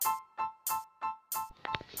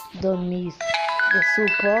don't miss the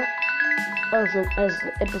super awesome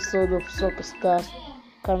episode of Soccer Stars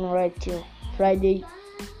coming right here Friday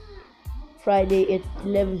at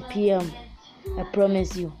 11 p.m. I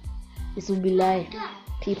promise you, this will be live,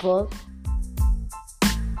 people.